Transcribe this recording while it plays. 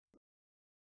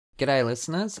G'day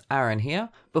listeners, Aaron here.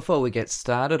 Before we get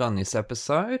started on this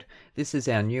episode, this is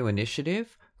our new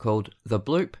initiative called The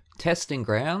Bloop Testing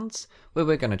Grounds, where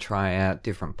we're going to try out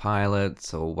different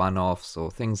pilots or one-offs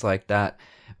or things like that.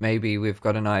 Maybe we've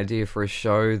got an idea for a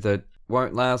show that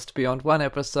won't last beyond one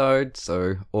episode,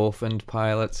 so orphaned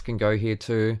pilots can go here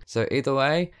too. So either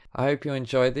way, I hope you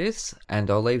enjoy this, and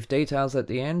I'll leave details at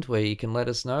the end where you can let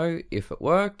us know if it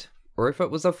worked or if it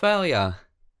was a failure.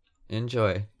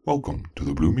 Enjoy. Welcome to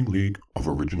the Blooming League of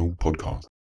Original Podcasts.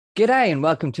 G'day and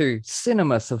welcome to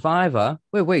Cinema Survivor,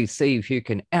 where we see if you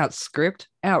can outscript,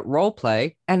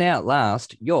 out-roleplay, and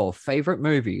outlast your favourite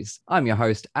movies. I'm your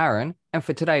host, Aaron, and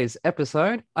for today's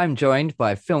episode, I'm joined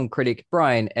by film critic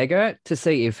Brian Eggert to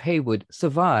see if he would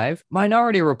survive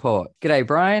Minority Report. G'day,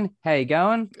 Brian. How you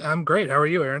going? I'm great. How are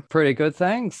you, Aaron? Pretty good,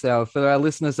 thanks. So for our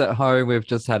listeners at home, we've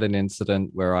just had an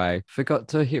incident where I forgot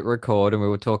to hit record and we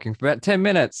were talking for about 10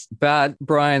 minutes, but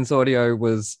Brian's audio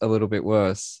was a little bit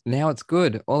worse. Now it's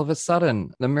good. All of a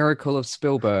sudden, the miracle of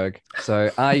Spielberg.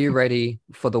 So are you ready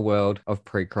for the world of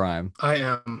pre-crime? I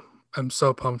am. I'm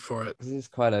so pumped for it. This is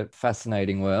quite a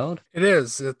fascinating world. It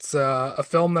is. It's a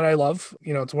film that I love.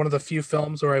 You know, it's one of the few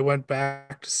films where I went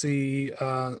back to see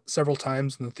several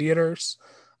times in the theaters.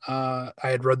 I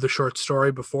had read the short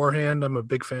story beforehand. I'm a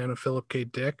big fan of Philip K.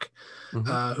 Dick,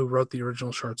 who wrote the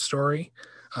original short story.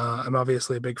 I'm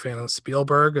obviously a big fan of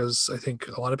Spielberg, as I think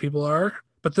a lot of people are.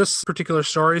 But this particular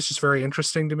story is just very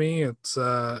interesting to me. It's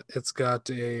got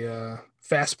a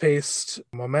fast-paced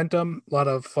momentum, a lot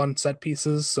of fun set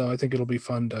pieces, so I think it'll be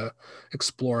fun to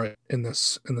explore it in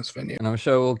this venue. And I'm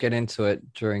sure we'll get into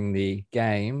it during the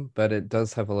game, but it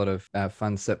does have a lot of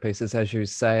fun set pieces. As you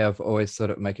say, I've always thought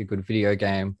it would make a good video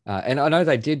game. And I know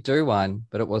they did do one,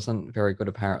 but it wasn't very good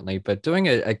apparently. But doing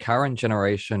a current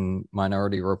generation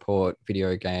Minority Report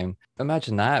video game,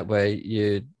 imagine that, where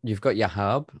you've got your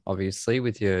hub, obviously,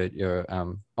 with your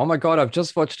oh my God, I've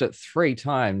just watched it 3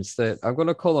 times. That I'm going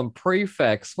to call them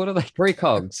prefects. What are they?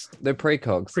 Precogs. They're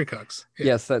precogs. Precogs. Yeah.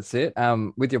 Yes, that's it.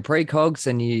 With your precogs,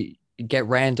 and you get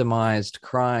randomized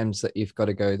crimes that you've got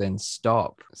to go then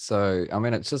stop. So, I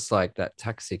mean, it's just like that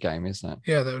taxi game, isn't it?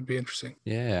 Yeah, that would be interesting.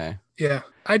 Yeah. Yeah,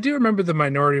 I do remember the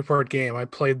Minority Report game. I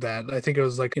played that. I think it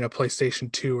was like,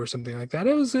 PlayStation 2 or something like that.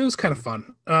 It was kind of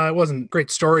fun. It wasn't great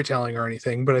storytelling or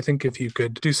anything, but I think if you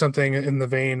could do something in the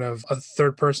vein of a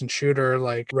third-person shooter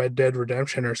like Red Dead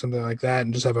Redemption or something like that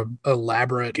and just have an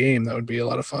elaborate game, that would be a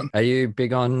lot of fun. Are you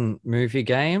big on movie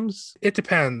games? It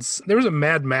depends. There was a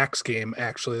Mad Max game,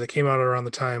 actually, that came out around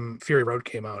the time Fury Road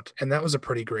came out, and that was a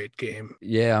pretty great game.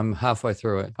 Yeah, I'm halfway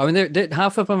through it. I mean,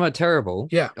 half of them are terrible.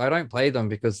 Yeah. I don't play them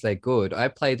because they're good. I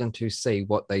played them to see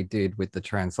what they did with the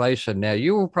translation. Now,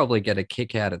 you will probably get a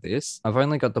kick out of this. I've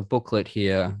only got the booklet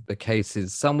here. The case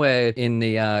is somewhere in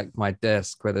the my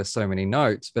desk where there's so many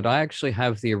notes, but I actually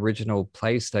have the original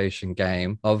PlayStation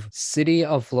game of City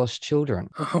of Lost Children.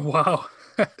 Oh, wow.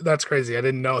 That's crazy. I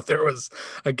didn't know if there was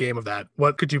a game of that.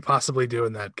 What could you possibly do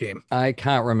in that game? I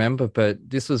can't remember, but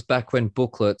this was back when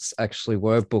booklets actually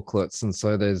were booklets, and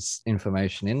so there's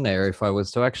information in there. If I was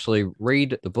to actually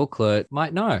read the booklet,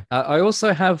 might know. I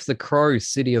also have The Crow,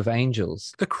 City of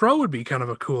Angels. The Crow would be kind of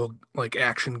a cool,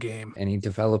 action game. Any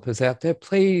developers out there,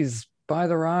 please buy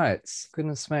the rights.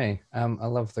 Goodness me. I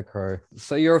love The Crow.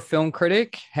 So you're a film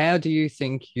critic. How do you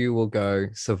think you will go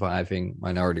surviving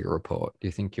Minority Report? Do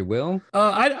you think you will?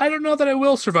 I don't know that I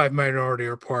will survive Minority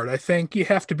Report. I think you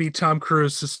have to be Tom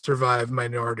Cruise to survive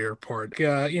Minority Report.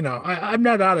 I'm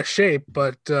not out of shape,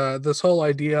 but this whole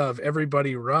idea of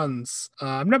everybody runs,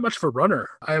 I'm not much of a runner.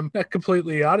 I'm not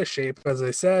completely out of shape, as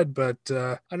I said, but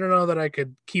I don't know that I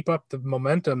could keep up the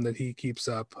momentum that he keeps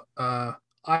up.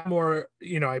 I'm more,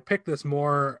 I picked this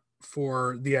more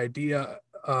for the idea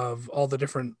of all the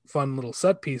different fun little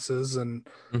set pieces and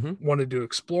wanted to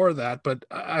explore that. But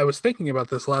I was thinking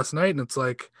about this last night, and it's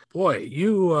like, boy,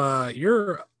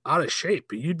 you're out of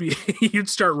shape. You'd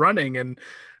start running, and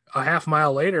a half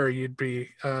mile later, you'd be,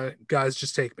 guys,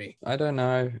 just take me. I don't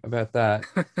know about that.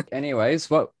 Anyways,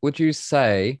 what would you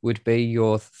say would be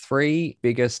your 3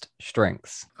 biggest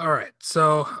strengths? All right.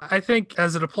 So I think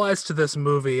as it applies to this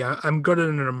movie, I'm good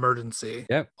in an emergency.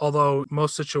 Yep. Although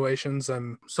most situations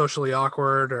I'm socially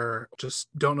awkward or just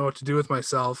don't know what to do with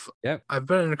myself. Yep. I've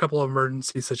been in a couple of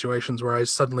emergency situations where I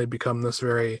suddenly become this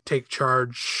very take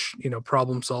charge,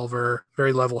 problem solver,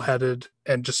 very level-headed.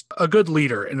 and just a good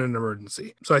leader in an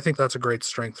emergency. So I think that's a great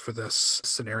strength for this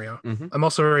scenario. Mm-hmm. I'm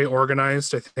also very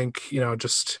organized. I think,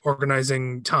 just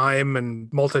organizing time and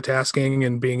multitasking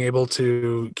and being able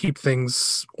to keep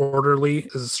things orderly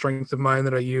is a strength of mine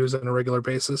that I use on a regular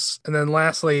basis. And then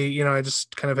lastly, I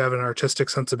just kind of have an artistic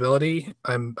sensibility.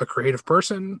 I'm a creative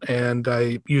person and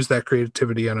I use that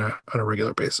creativity on a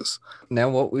regular basis. Now,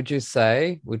 what would you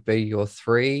say would be your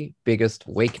 3 biggest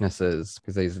weaknesses?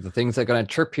 Because these are the things that are going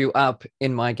to trip you up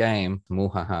in my game.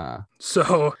 Muhaha.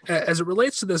 So, as it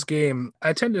relates to this game,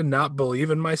 I tend to not believe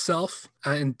in myself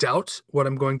and doubt what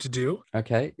I'm going to do.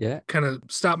 Okay, yeah. Kind of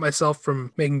stop myself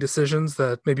from making decisions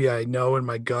that maybe I know in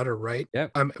my gut are right.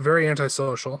 Yep. I'm very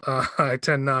antisocial. I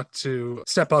tend not to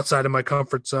step outside of my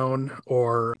comfort zone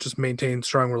or just maintain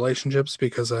strong relationships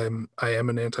because I am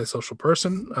an antisocial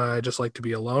person. I just like to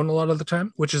be alone a lot of the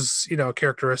time, which is a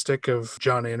characteristic of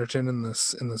John Anderton in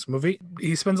this movie.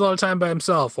 He spends a lot of time by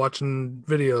himself watching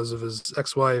videos of his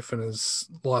ex-wife and his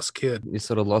lost kid. He's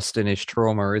sort of lost in his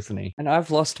trauma, isn't he? And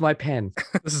I've lost my pen.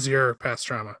 This is your past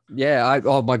trauma. Yeah,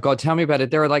 oh my God, tell me about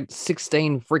it. There are like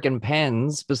 16 freaking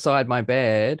pens beside my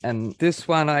bed. And this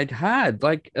one I'd had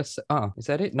is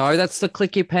that it? No, that's the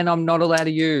clicky pen I'm not allowed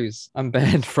to use. I'm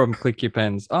banned from clicky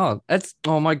pens.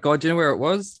 Oh my God, do you know where it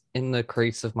was? In the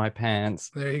crease of my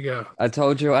pants. There you go. I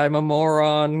told you I'm a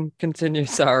moron. Continue,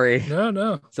 sorry.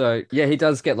 No. So yeah, he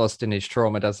does get lost in his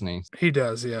trauma, doesn't he? He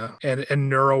does, yeah. And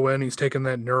Neuroin, he's taking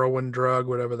that Neuroin drug,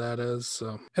 whatever that is.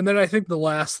 So, and then I think the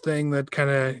last thing that kind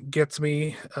of gets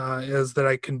me is that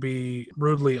I can be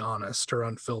rudely honest or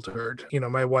unfiltered.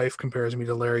 My wife compares me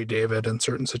to Larry David in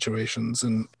certain situations,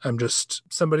 and I'm just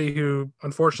somebody who,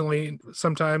 unfortunately,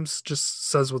 sometimes just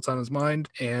says what's on his mind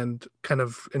and kind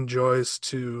of enjoys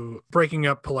to breaking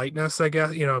up politeness, I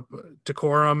guess,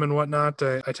 decorum and whatnot.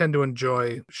 I tend to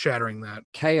enjoy shattering that.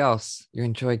 Chaos. You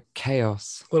enjoy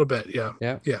chaos. A little bit, yeah.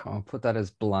 Yeah. I'll put that as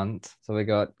blunt. So we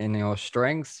got in your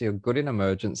strengths, you're good in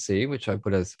emergency, which I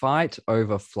put as fight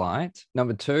over flight.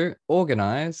 Number 2,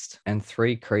 organized. And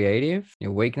 3, creative.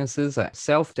 Your weaknesses are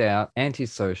self-doubt,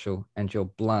 antisocial, and you're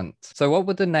blunt. So what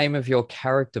would the name of your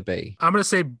character be? I'm going to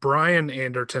say Brian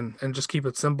Anderton and just keep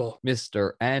it simple.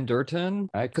 Mr. Anderton.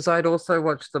 Because I'd also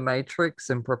watched The Matrix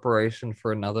in preparation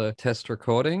for another test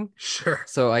recording. Sure.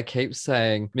 So I keep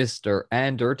saying Mr.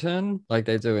 Anderton like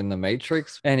they do in The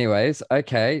Matrix. Anyways,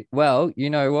 okay. Well, you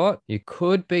know what? You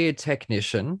could be a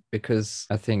technician because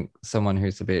I think someone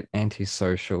who's a bit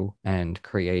antisocial and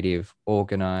creative,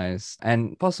 organized,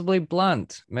 and possibly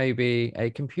blunt, maybe a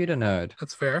computer nerd.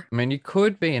 That's fair. I mean, you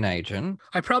could be an agent.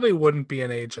 I probably wouldn't be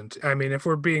an agent. I mean, if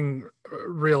we're being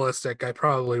realistic, I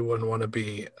probably wouldn't want to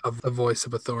be a voice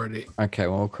of authority. Okay,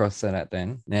 well, we'll cross that out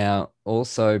then. Now,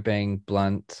 also being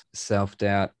blunt,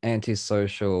 self-doubt,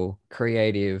 antisocial,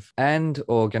 creative, and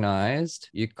organized,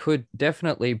 you could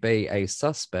definitely be a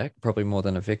suspect, probably more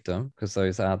than a victim, because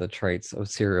those are the traits of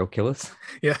serial killers.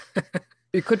 Yeah.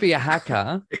 You could be a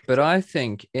hacker, but I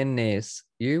think in this,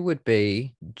 you would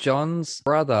be John's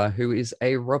brother, who is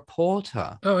a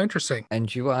reporter. Oh, interesting.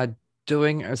 And you are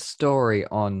doing a story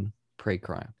on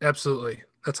pre-crime. Absolutely.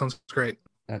 That sounds great.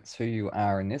 That's who you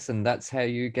are in this, and that's how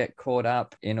you get caught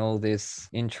up in all this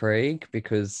intrigue,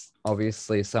 because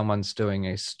obviously someone's doing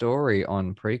a story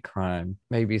on pre-crime.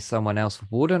 Maybe someone else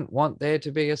wouldn't want there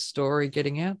to be a story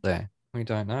getting out there. We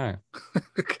don't know.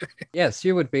 Okay. Yes,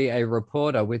 you would be a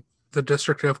reporter with the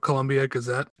District of Columbia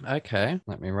Gazette. Okay,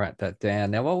 let me write that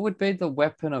down. Now, what would be the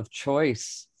weapon of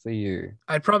choice for you?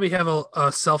 I'd probably have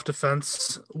a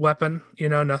self-defense weapon,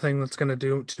 nothing that's going to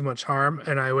do too much harm.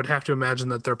 And I would have to imagine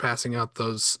that they're passing out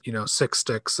those, 6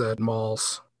 sticks at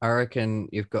malls. I reckon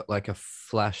you've got like a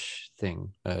flash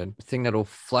thing, a thing that'll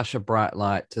flash a bright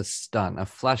light to stun, a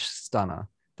flash stunner.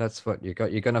 That's what you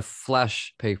got. You're going to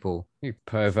flash people, you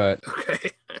pervert.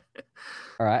 Okay.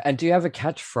 All right. And do you have a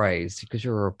catchphrase because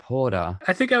you're a reporter?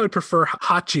 I think I would prefer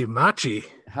Hachi Machi.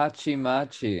 Hachi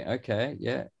Machi. Okay.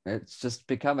 Yeah. It's just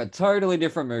become a totally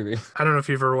different movie. I don't know if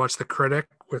you've ever watched The Critic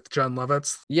with John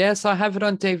Lovitz. Yes, I have it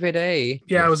on DVD.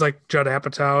 Yeah, it was like Judd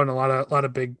Apatow and a lot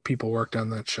of big people worked on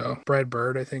that show. Brad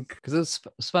Bird, I think. Because it's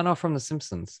spun off from The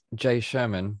Simpsons. Jay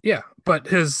Sherman. Yeah, but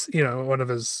his, one of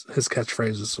his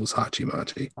catchphrases was Hachi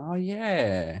Machi. Oh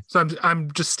yeah. So I'm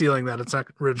just stealing that. It's not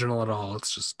original at all.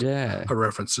 It's just a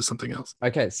reference to something else.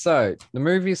 Okay, so the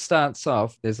movie starts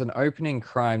off. There's an opening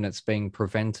crime that's being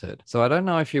prevented. So I don't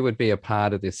know if you would be a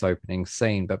part of this opening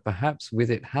scene, but perhaps with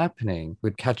it happening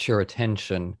would catch your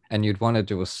attention and you'd want to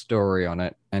do a story on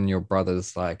it. And your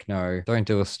brother's like, no, don't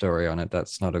do a story on it.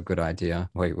 That's not a good idea.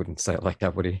 Well, he wouldn't say it like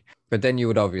that, would he? But then you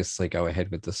would obviously go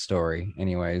ahead with the story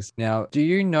anyways. Now, do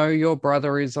you know your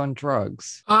brother is on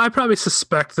drugs? I probably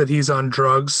suspect that he's on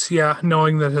drugs. Yeah,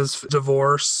 knowing that his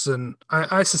divorce, and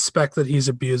I suspect that he's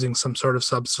abusing some sort of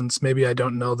substance. Maybe I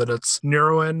don't know that it's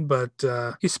heroin, but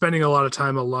he's spending a lot of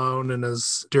time alone in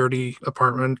his dirty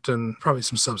apartment and probably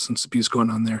some substance abuse going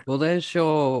on there. Well, there's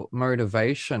your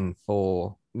motivation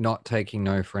for not taking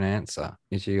no for an answer.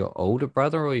 Is he your older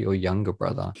brother or your younger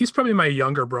brother? He's probably my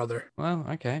younger brother. Well,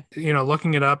 okay.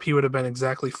 Looking it up, he would have been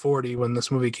exactly 40 when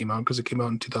this movie came out because it came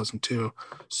out in 2002.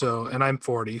 So, and I'm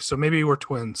 40. So maybe we're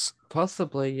twins.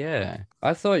 Possibly, yeah.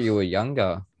 I thought you were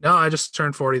younger. No, I just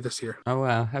turned 40 this year. Oh,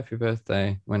 wow. Happy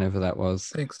birthday, whenever that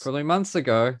was. Thanks. Probably months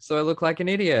ago. So I look like an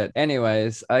idiot.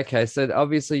 Anyways, okay. So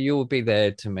obviously you will be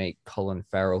there to meet Colin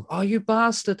Farrell. Oh, you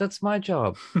bastard. That's my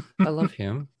job. I love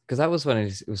him. Because that was when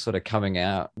it was sort of coming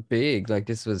out big. Like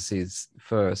this was his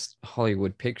first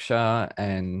Hollywood picture,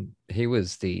 and he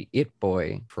was the it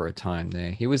boy for a time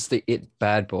there. He was the it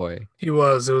bad boy. He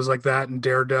was. It was like that and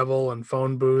Daredevil and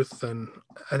Phone Booth, and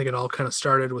I think it all kind of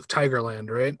started with Tigerland,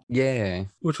 right? Yeah.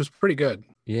 Which was pretty good.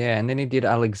 Yeah, and then he did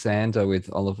Alexander with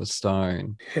Oliver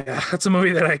Stone. Yeah, that's a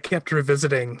movie that I kept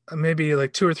revisiting maybe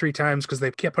like 2 or 3 times because they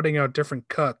kept putting out different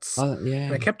cuts. Oh, yeah.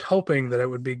 And I kept hoping that it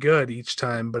would be good each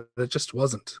time, but it just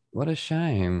wasn't. What a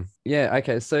shame. Yeah,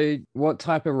 okay. So what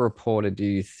type of reporter do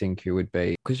you think you would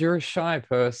be? Because you're a shy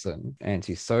person,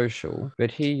 antisocial,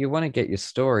 but here you want to get your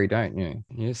story, don't you?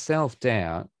 You're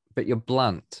self-doubt, but you're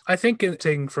blunt. I think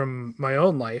taking from my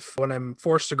own life, when I'm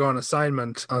forced to go on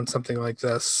assignment on something like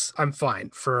this, I'm fine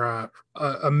for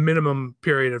a minimum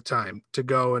period of time to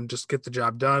go and just get the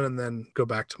job done and then go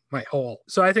back to my hole.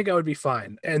 So I think I would be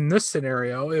fine. In this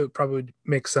scenario, it would probably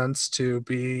make sense to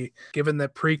be given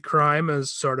that pre-crime is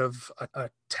sort of a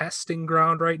testing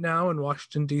ground right now in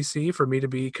Washington, D.C., for me to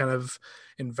be kind of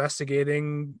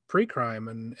investigating pre-crime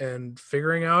and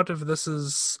figuring out if this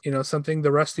is, something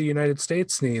the rest of the United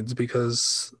States needs,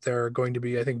 because they're going to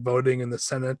be, I think, voting in the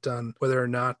Senate on whether or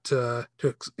not to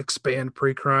expand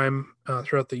pre-crime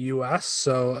throughout the U.S.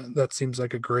 So that seems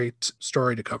like a great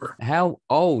story to cover. How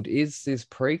old is this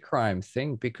pre-crime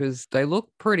thing? Because they look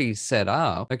pretty set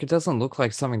up. Like it doesn't look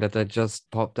like something that just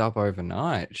popped up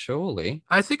overnight, surely.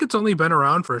 I think it's only been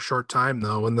around for a short time,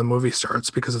 though, when the movie starts,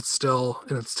 because it's still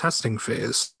in its testing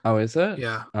phase. Oh, is it?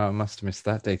 Yeah. Oh, I must have missed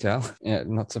that detail. Yeah,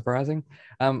 not surprising.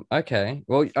 Okay.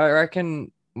 Well, I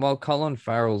reckon while Colin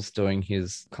Farrell's doing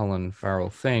his Colin Farrell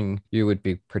thing, you would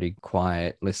be pretty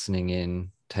quiet, listening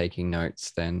in, taking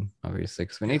notes then, obviously,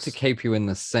 because we need to keep you in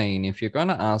the scene. If you're going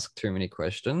to ask too many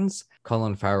questions,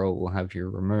 Colin Farrell will have you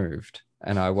removed.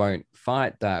 And I won't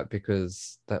fight that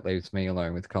because that leaves me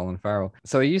alone with Colin Farrell.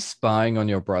 So are you spying on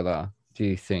your brother, do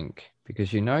you think?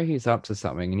 Because he's up to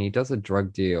something and he does a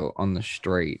drug deal on the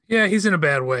street. Yeah, he's in a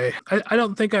bad way. I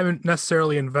don't think I'm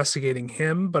necessarily investigating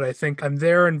him, but I think I'm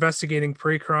there investigating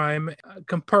pre-crime,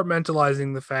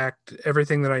 compartmentalizing the fact,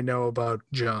 everything that I know about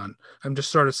John. I'm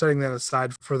just sort of setting that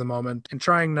aside for the moment and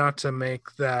trying not to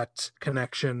make that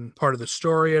connection part of the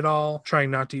story at all, trying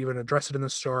not to even address it in the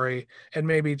story, and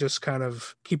maybe just kind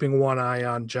of keeping one eye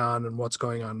on John and what's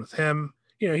going on with him.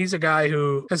 He's a guy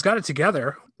who has got it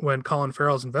together when Colin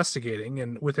Farrell's investigating,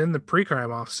 and within the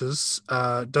pre-crime offices,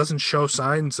 doesn't show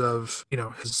signs of,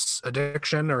 his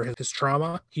addiction or his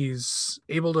trauma. He's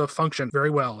able to function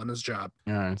very well in his job.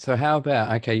 So how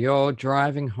about, okay, you're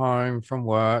driving home from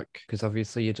work, because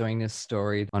obviously you're doing this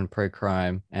story on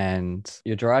pre-crime, and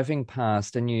you're driving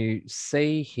past and you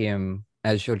see him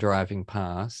as you're driving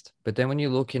past, but then when you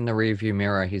look in the rearview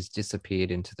mirror, he's disappeared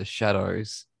into the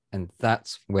shadows. And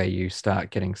that's where you start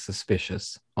getting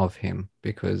suspicious of him,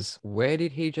 because where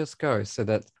did he just go? So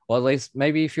that, or at least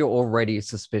maybe if you're already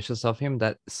suspicious of him,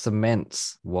 that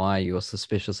cements why you're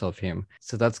suspicious of him.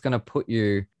 So that's going to put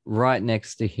you right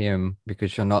next to him,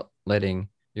 because you're not letting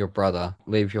your brother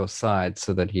leave your side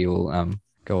so that he will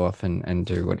go off and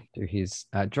do his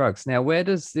drugs. Now, where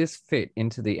does this fit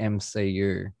into the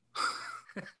MCU?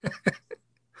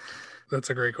 That's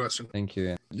a great question. Thank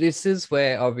you. This is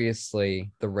where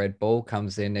obviously the red ball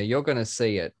comes in. Now you're going to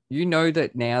see it. You know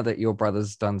that now that your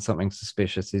brother's done something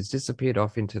suspicious, he's disappeared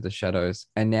off into the shadows,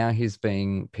 and now he's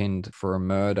being pinned for a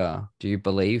murder. Do you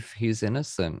believe he's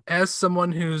innocent? As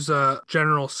someone who's a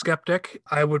general skeptic,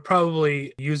 I would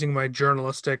probably, using my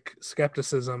journalistic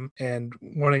skepticism and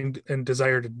wanting and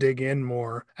desire to dig in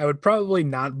more, I would probably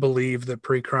not believe that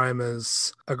pre-crime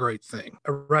is a great thing.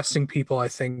 Arresting people, I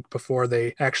think, before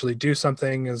they actually do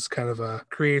something is kind of a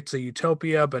creates a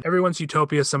utopia, but everyone's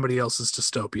utopia is somebody else's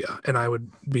dystopia. And I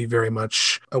would be very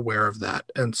much aware of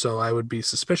that. And so I would be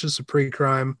suspicious of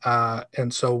pre-crime.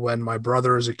 And so when my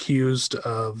brother is accused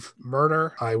of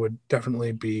murder, I would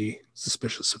definitely be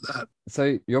suspicious of that.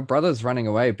 So your brother's running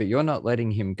away, but you're not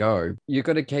letting him go. You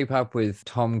got to keep up with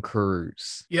Tom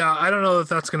Cruise. Yeah, I don't know if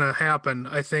that's going to happen.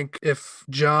 I think if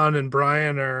John and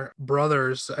Brian are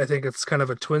brothers, I think it's kind of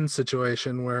a twin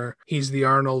situation where he's the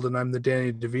Arnold and I'm the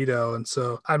Danny DeVito. And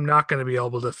so I'm not going to be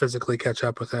able to physically catch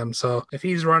up with him. So if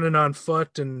he's running on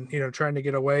foot and, trying to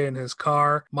get away in his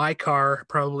car, my car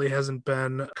probably hasn't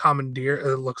been commandeered.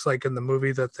 It looks like in the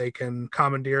movie that they can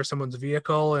commandeer someone's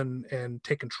vehicle and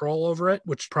take control over it,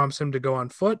 which prompts him to go on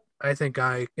foot. I think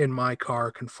I, in my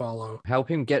car, can follow. Help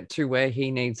him get to where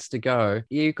he needs to go.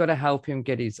 You got to help him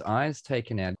get his eyes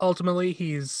taken out. Ultimately,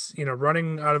 he's,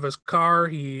 running out of his car.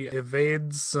 He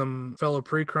evades some fellow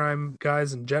pre-crime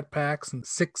guys in jetpacks and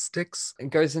six sticks. And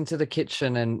goes into the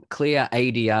kitchen and clear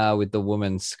ADR with the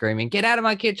woman screaming, "Get out of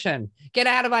my kitchen! Get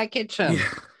out of my kitchen!"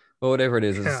 Yeah. Or whatever it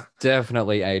is. Yeah. It's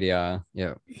definitely ADR.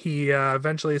 Yeah. He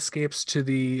eventually escapes to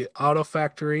the auto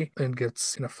factory and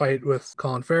gets in a fight with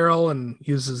Colin Farrell and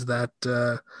uses that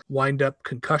wind-up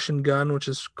concussion gun, which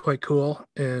is quite cool,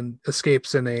 and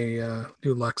escapes in a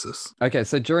new Lexus. Okay,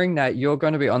 so during that, you're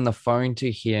going to be on the phone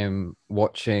to him,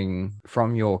 watching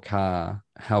from your car,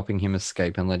 helping him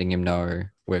escape and letting him know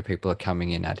where people are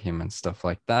coming in at him and stuff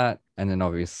like that. And then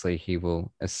obviously he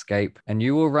will escape and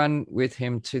you will run with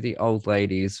him to the old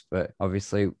ladies. But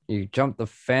obviously you jump the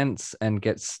fence and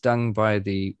get stung by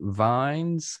the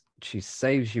vines. She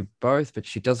saves you both, but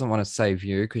she doesn't want to save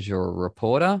you because you're a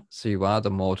reporter. So you are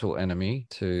the mortal enemy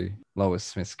to Lois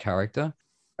Smith's character.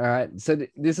 All right. So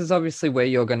this is obviously where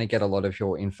you're going to get a lot of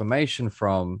your information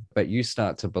from, but you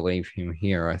start to believe him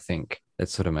here, I think. That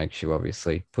sort of makes you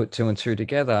obviously put two and two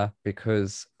together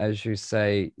because, as you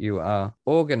say, you are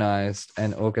organized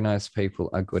and organized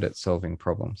people are good at solving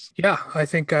problems. Yeah, I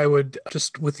think I would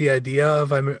just with the idea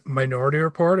of a Minority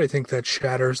Report, I think that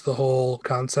shatters the whole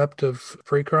concept of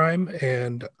pre-crime.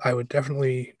 And I would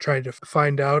definitely try to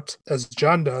find out, as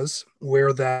John does,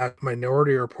 where that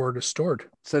Minority Report is stored.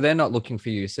 So they're not looking for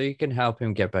you. So you can help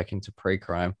him get back into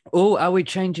pre-crime. Oh, are we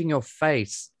changing your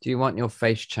face? Do you want your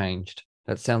face changed?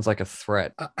 That sounds like a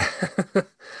threat.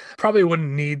 Probably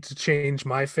wouldn't need to change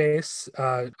my face.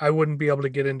 I wouldn't be able to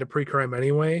get into pre-crime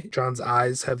anyway. John's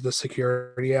eyes have the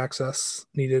security access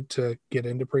needed to get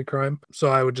into pre-crime. So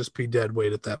I would just be dead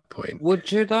weight at that point.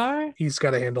 Would you though? He's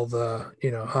got to handle the,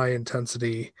 high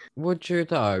intensity. Would you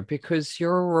though? Because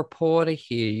you're a reporter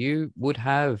here. You would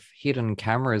have hidden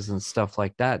cameras and stuff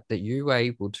like that you were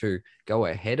able to go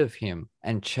ahead of him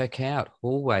and check out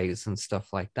hallways and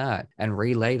stuff like that and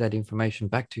relay that information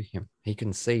back to him. He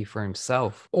can see for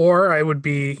himself. Or I would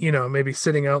be, maybe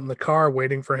sitting out in the car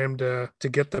waiting for him to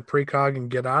get the precog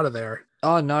and get out of there.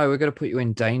 Oh no, we're going to put you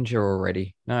in danger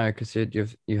already. No, because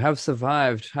you have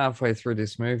survived halfway through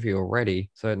this movie already.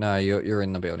 So no, you're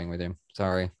in the building with him.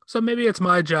 Sorry. So maybe it's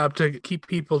my job to keep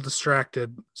people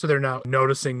distracted so they're not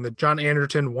noticing that John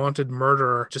Anderton, wanted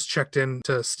murderer, just checked in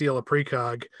to steal a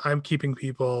precog. I'm keeping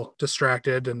people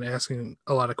distracted and asking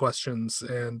a lot of questions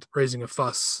and raising a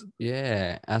fuss.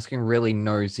 Yeah, asking really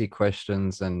nosy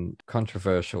questions and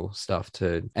controversial stuff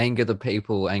to anger the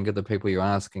people you're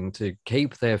asking to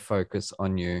keep their focus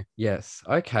on you. Yes.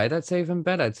 Okay, that's even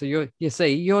better. So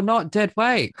you're not dead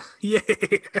weight. Yay.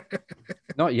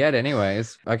 Not yet,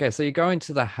 anyways. Okay, so you go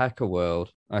into the hacker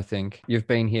world. I think you've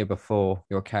been here before.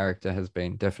 Your character has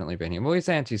definitely been here. Well, he's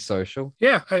antisocial.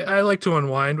 Yeah, I like to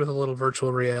unwind with a little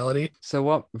virtual reality. So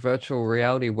what virtual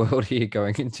reality world are you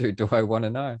going into? Do I want to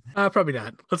know? Probably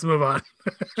not. Let's move on.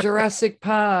 Jurassic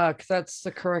Park. That's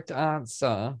the correct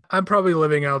answer. I'm probably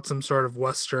living out some sort of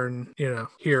Western,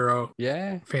 hero.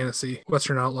 Yeah. Fantasy.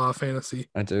 Western outlaw fantasy.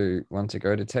 I do want to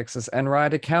go to Texas and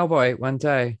ride a cowboy one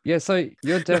day. Yeah, so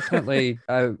you're definitely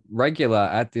a regular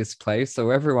at this place. So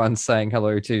everyone's saying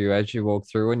hello to you as you walk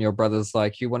through, and your brother's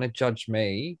like, you want to judge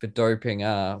me for doping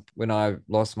up when I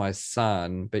lost my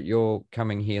son, but you're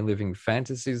coming here living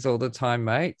fantasies all the time,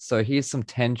 mate. So here's some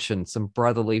tension, some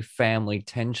brotherly family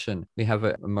tension. We have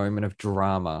a moment of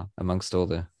drama amongst all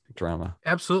the drama.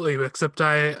 Absolutely, except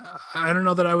I don't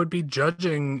know that I would be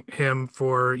judging him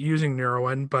for using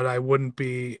Neuroin, but I wouldn't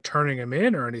be turning him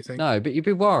in or anything. No, but you'd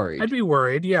be worried. I'd be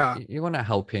worried, yeah. You want to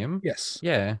help him? Yes.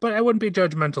 Yeah. But I wouldn't be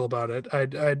judgmental about it.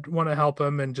 I'd want to help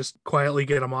him and just quietly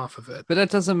get him off of it. But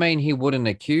that doesn't mean he wouldn't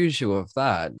accuse you of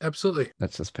that. Absolutely.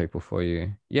 That's just people for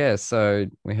you. Yeah, so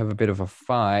we have a bit of a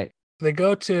fight. They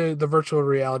go to the virtual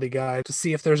reality guy to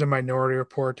see if there's a Minority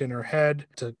Report in her head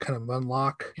to kind of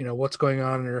unlock, what's going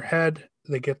on in her head.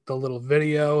 They get the little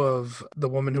video of the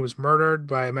woman who was murdered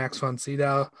by Max von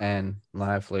Sydow. And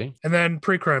Lively. And then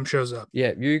pre-crime shows up.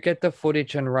 Yeah, you get the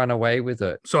footage and run away with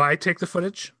it. So I take the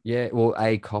footage? Yeah, well,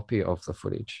 a copy of the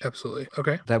footage. Absolutely.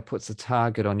 Okay. That puts a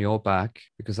target on your back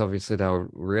because obviously they'll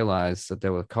realize that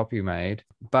there was a copy made.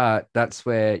 But that's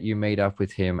where you meet up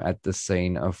with him at the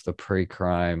scene of the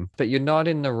pre-crime. But you're not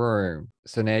in the room.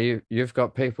 So now you've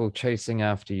got people chasing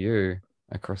after you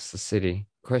across the city.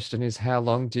 Question is, how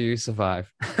long do you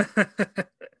survive?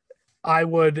 I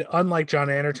would, unlike John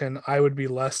Anderton, I would be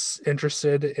less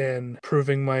interested in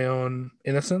proving my own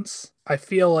innocence. I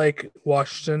feel like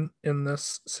Washington in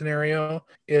this scenario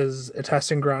is a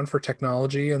testing ground for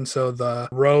technology. And so the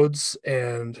roads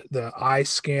and the eye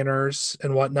scanners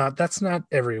and whatnot, that's not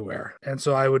everywhere. And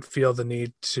so I would feel the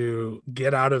need to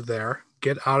get out of there,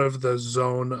 get out of the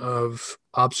zone of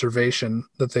observation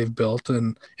that they've built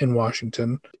in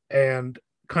Washington, and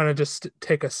kind of just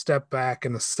take a step back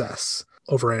and assess,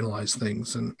 overanalyze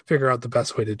things, and figure out the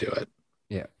best way to do it.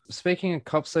 Yeah. Speaking of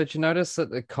cops, did you notice that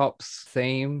the cops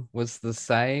theme was the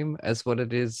same as what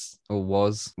it is or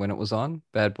was when it was on?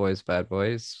 Bad Boys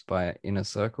by Inner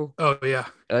Circle. Oh, yeah.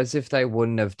 As if they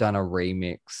wouldn't have done a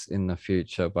remix in the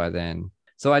future by then.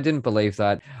 So I didn't believe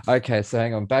that. Okay, so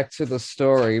hang on. Back to the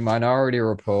story, Minority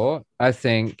Report. I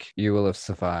think you will have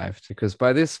survived because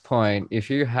by this point, if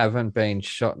you haven't been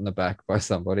shot in the back by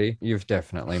somebody, you've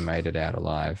definitely made it out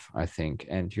alive, I think.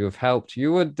 And you have helped.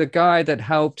 You were the guy that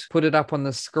helped put it up on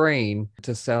the screen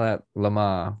to sell out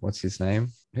Lamar. What's his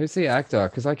name? Who's the actor?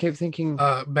 Because I keep thinking...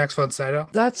 Max von Sydow.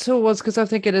 That's who it was, because I'm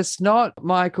thinking it's not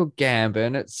Michael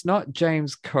Gambon, it's not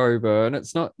James Coburn,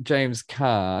 it's not James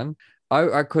Caan.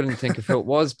 I couldn't think of who it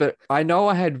was, but I know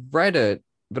I had read it,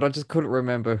 but I just couldn't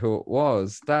remember who it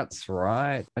was. That's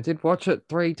right. I did watch it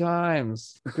 3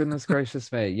 times. Goodness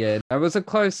gracious me. Yeah. It was a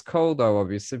close call though,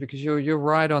 obviously, because you're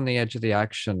right on the edge of the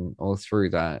action all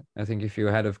through that. I think if you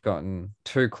had have gotten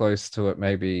too close to it,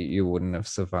 maybe you wouldn't have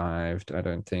survived, I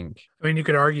don't think. I mean, you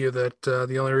could argue that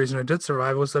the only reason I did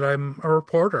survive was that I'm a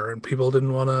reporter and people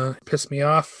didn't want to piss me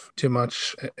off too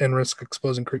much and risk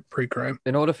exposing pre-crime.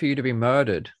 In order for you to be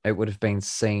murdered, it would have been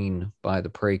seen by the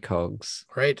precogs.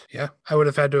 Right. Yeah. I would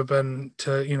have had to have been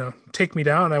to, take me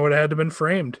down. I would have had to have been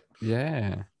framed.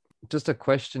 Yeah. Just a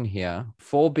question here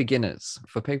for beginners,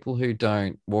 for people who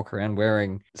don't walk around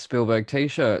wearing Spielberg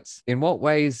t-shirts. In what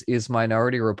ways is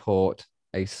Minority Report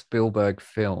a Spielberg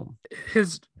film?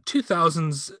 His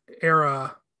 2000s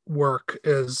era work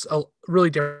is really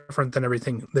different than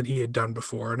everything that he had done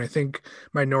before. And I think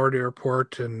Minority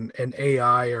Report and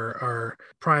AI are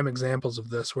prime examples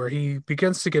of this, where he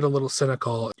begins to get a little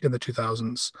cynical in the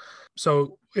 2000s.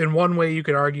 So in one way, you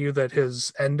could argue that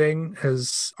his ending,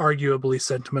 his arguably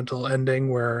sentimental ending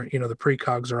where, the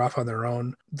precogs are off on their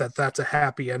own, that's a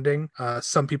happy ending.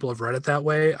 Some people have read it that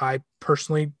way. I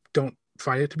personally don't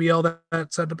find it to be all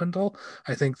that sentimental.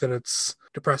 I think that it's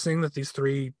depressing that these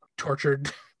 3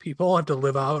 tortured people have to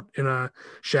live out in a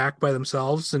shack by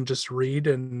themselves and just read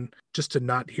and just to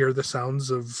not hear the sounds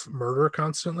of murder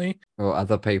constantly. Or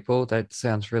other people. That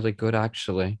sounds really good,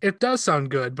 actually. It does sound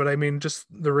good, but I mean, just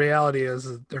the reality is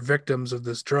that they're victims of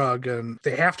this drug and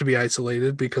they have to be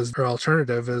isolated because their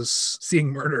alternative is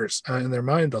seeing murders in their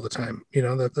mind all the time.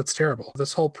 That's terrible.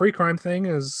 This whole pre-crime thing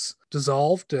is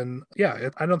dissolved, and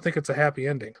I don't think it's a happy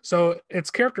ending. So it's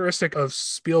characteristic of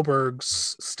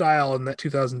Spielberg's style in that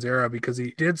 2000s era because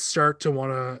he did start to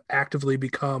want to actively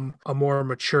become a more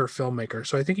mature filmmaker.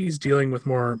 So I think he's dealing with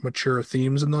more mature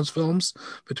themes in those films,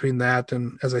 between that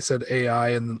and, as I said, AI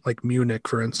and like Munich,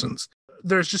 for instance.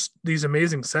 There's just these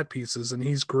amazing set pieces, and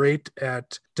he's great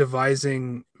at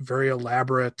devising very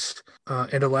elaborate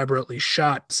and elaborately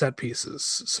shot set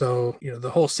pieces. So,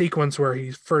 the whole sequence where he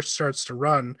first starts to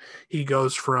run, he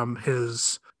goes from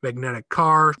his magnetic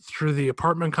car through the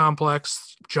apartment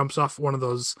complex, jumps off one of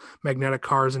those magnetic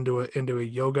cars into a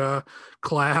yoga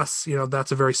class.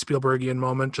 That's a very Spielbergian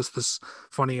moment. Just this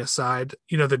funny aside.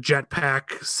 The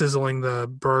jetpack sizzling the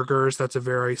burgers, that's a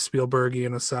very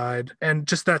Spielbergian aside. And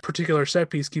just that particular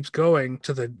set piece keeps going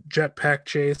to the jetpack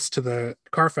chase to the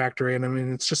car factory. And I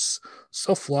mean, it's just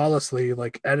so flawlessly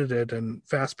edited and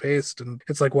fast paced. And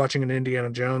it's like watching an Indiana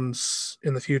Jones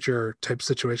in the future type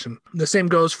situation. The same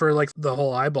goes for the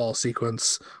whole eyeball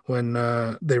sequence when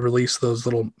they release those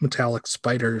little metallic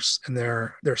spiders and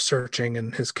they're searching,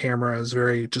 and his camera is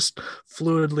very just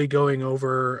fluidly going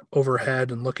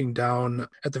overhead and looking down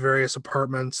at the various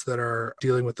apartments that are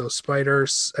dealing with those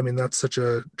spiders. I mean, that's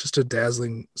just a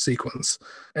dazzling sequence.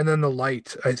 And then the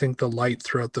light, I think the light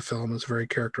throughout the film is very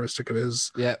characteristic of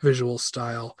his visual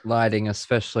style. Lighting,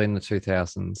 especially in the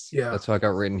 2000s. Yeah. That's why I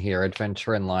got written here,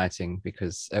 adventure and lighting,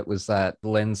 because it was that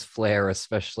lens flare,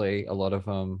 especially a lot of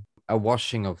a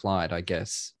washing of light, I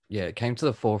guess. Yeah, it came to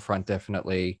the forefront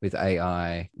definitely with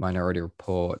AI, Minority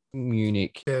Report,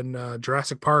 Munich. In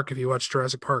Jurassic Park, if you watch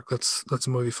Jurassic Park, that's a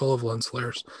movie full of lens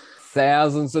flares.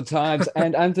 Thousands of times.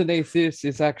 And underneath this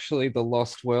is actually the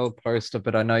Lost World poster,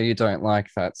 but I know you don't like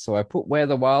that. So I put Where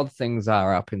the Wild Things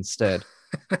Are up instead.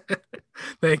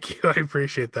 Thank you. I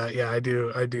appreciate that. Yeah, I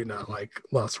do. I do not like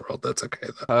Lost World. That's okay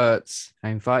though. Hurts. I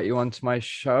invite you onto my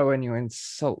show and you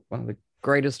insult one of the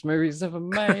greatest movies ever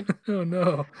made. Oh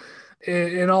no.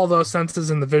 In all those senses,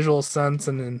 in the visual sense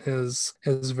and in his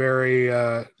very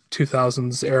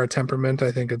 2000s era temperament,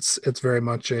 I think it's very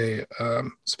much a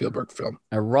Spielberg film.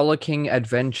 A rollicking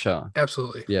adventure.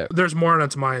 Absolutely. Yeah. There's more on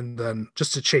its mind than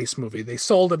just a chase movie. They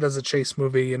sold it as a chase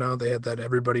movie, you know, they had that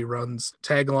everybody runs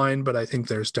tagline, but I think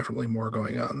there's definitely more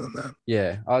going on than that.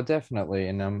 Yeah, oh, definitely.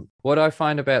 And what I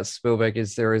find about Spielberg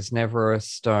is there is never a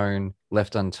stone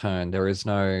left unturned. There is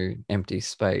no empty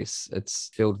space. It's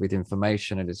filled with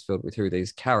information. It is filled with who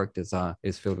these characters are.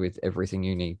 It's filled with everything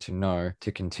you need to know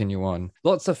to continue on.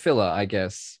 Lots of filler, I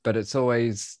guess, but it's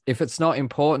always, if it's not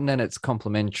important, then it's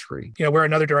complementary. You know, where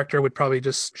another director would probably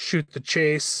just shoot the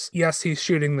chase. Yes, he's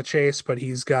shooting the chase, but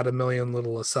he's got a million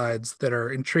little asides that are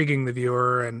intriguing the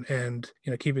viewer and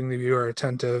you know, keeping the viewer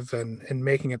attentive and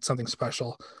making it something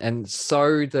special. And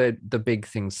sew the big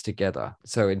things together.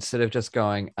 So instead of just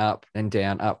going up and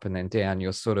then down,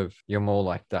 you're more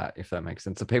like that, if that makes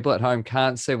sense. The people at home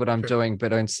can't see what I'm doing,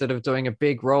 but instead of doing a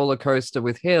big roller coaster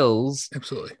with hills,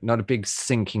 absolutely, not a big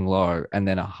sinking low and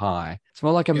then a high. It's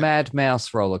more like a Mad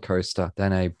Mouse roller coaster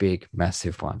than a big,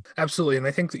 massive one. Absolutely. And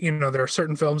I think that, you know, there are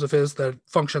certain films of his that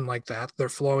function like that. They're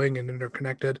flowing and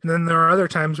interconnected. And then there are other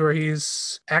times where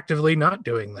he's actively not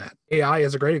doing that. AI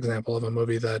is a great example of a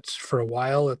movie that for a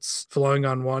while it's flowing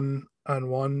on one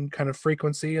kind of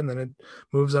frequency, and then it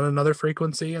moves on another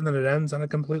frequency, and then it ends on a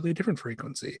completely different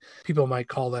frequency. People might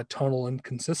call that tonal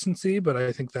inconsistency, but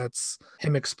I think that's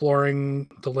him exploring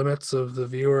the limits of the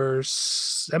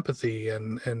viewer's empathy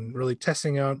and really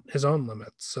testing out his own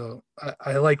limits. So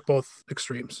I like both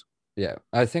extremes. Yeah,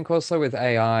 I think also with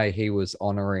AI, he was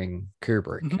honoring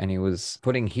Kubrick and he was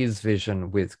putting his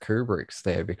vision with Kubrick's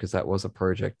there, because that was a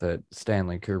project that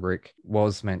Stanley Kubrick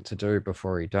was meant to do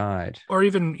before he died. Or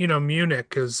even, you know,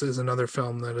 Munich is another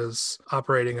film that is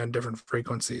operating on different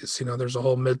frequencies. You know, there's a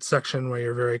whole midsection where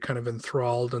you're very kind of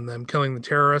enthralled in them killing the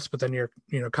terrorists, but then you're,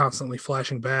 you know, constantly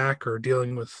flashing back or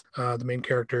dealing with the main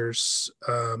character's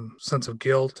sense of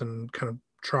guilt and kind of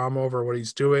trauma over what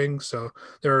he's doing. So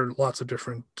there are lots of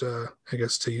different, I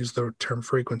guess, to use the term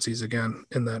frequencies again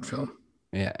in that film.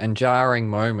 Yeah, and jarring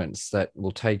moments that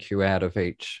will take you out of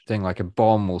each thing, like a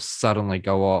bomb will suddenly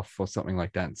go off or something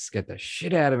like that and scare the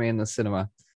shit out of me in the cinema.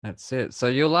 That's it. So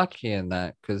you're lucky in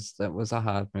that, because that was a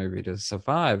hard movie to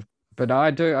survive. But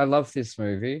I love this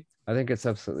movie. I think it's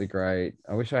absolutely great.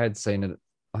 I wish I had seen it.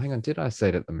 Oh, hang on, did I see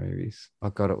it at the movies? Oh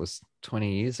God, it was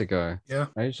 20 years ago. Yeah.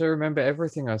 I usually remember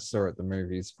everything I saw at the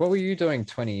movies. What were you doing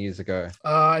 20 years ago?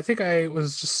 I think I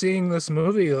was just seeing this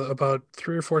movie about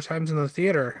 3 or 4 times in the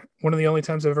theater. One of the only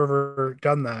times I've ever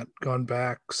done that, gone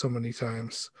back so many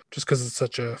times, just because it's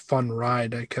such a fun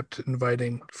ride. I kept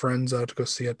inviting friends out to go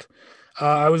see it.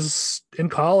 I was in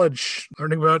college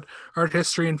learning about art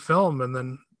history and film, and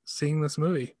then seeing this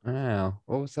movie. Wow.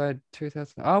 What was that?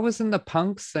 2000? I was in the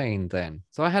punk scene then.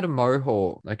 So I had a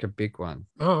mohawk, like a big one.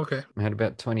 Oh, okay. I had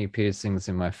about 20 piercings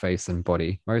in my face and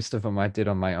body. Most of them I did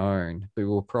on my own. We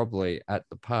were probably at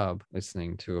the pub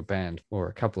listening to a band or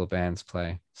a couple of bands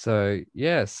play. So,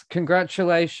 yes,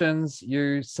 congratulations.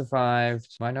 You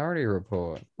survived Minority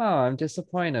Report. Oh, I'm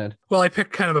disappointed. Well, I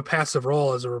picked kind of a passive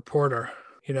role as a reporter.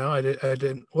 You know,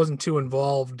 wasn't too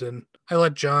involved, and I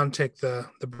let John take the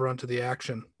brunt of the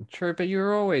action. True, but you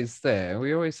were always there.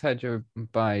 We always had you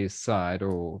by his side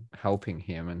or helping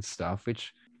him and stuff,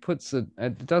 which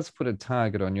it does put a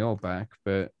target on your back,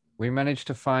 but we managed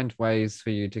to find ways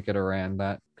for you to get around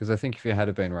that. Because I think if you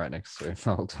had been right next to him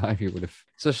the whole time, you would have,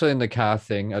 especially in the car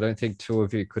thing, I don't think two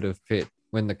of you could have fit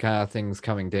when the car thing's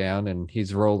coming down and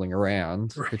he's rolling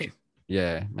around. Right.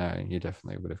 Yeah, no, you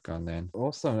definitely would have gone then.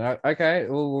 Awesome. Okay,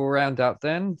 we'll round up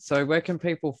then. So where can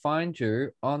people find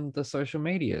you on the social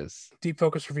medias?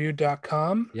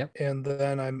 deepfocusreview.com. Yep. And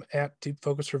then I'm at Deep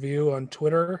Focus Review on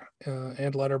Twitter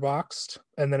and Letterboxd.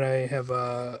 And then I have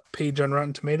a page on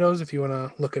Rotten Tomatoes if you want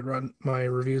to look at my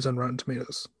reviews on Rotten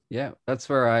Tomatoes. Yeah, that's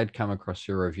where I'd come across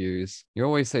your reviews. You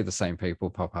always see the same people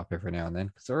pop up every now and then,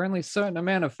 because there are only a certain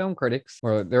amount of film critics,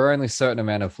 or there are only a certain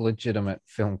amount of legitimate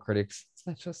film critics.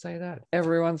 Let's just say that.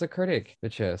 Everyone's a critic.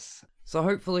 But yes, So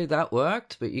hopefully that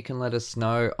worked, but you can let us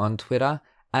know on Twitter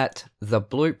at the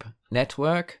Bloop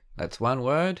Network. That's one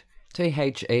word.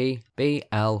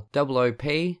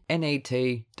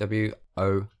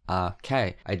 TheBloopNetwork.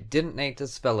 I didn't need to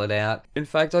spell it out. In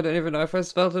fact, I don't even know if I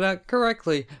spelled it out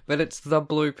correctly, but it's the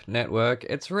Bloop Network.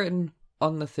 It's written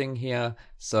on the thing here,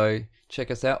 so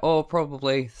check us out. Or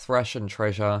probably Thrush and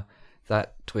Treasure.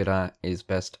 That Twitter is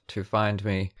best to find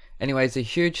me. Anyways, a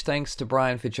huge thanks to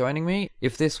Brian for joining me.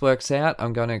 If this works out,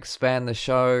 I'm going to expand the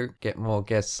show, get more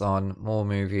guests on, more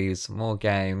movies, more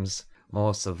games,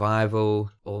 more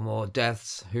survival, or more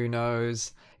deaths, who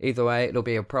knows. Either way, it'll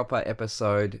be a proper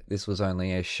episode. This was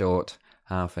only a short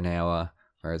half an hour,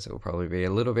 whereas it'll probably be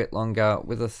a little bit longer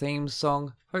with a theme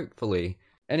song, hopefully.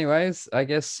 Anyways, I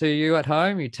guess to you at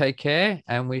home, you take care,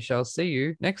 and we shall see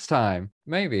you next time.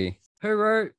 Maybe. Hooroo!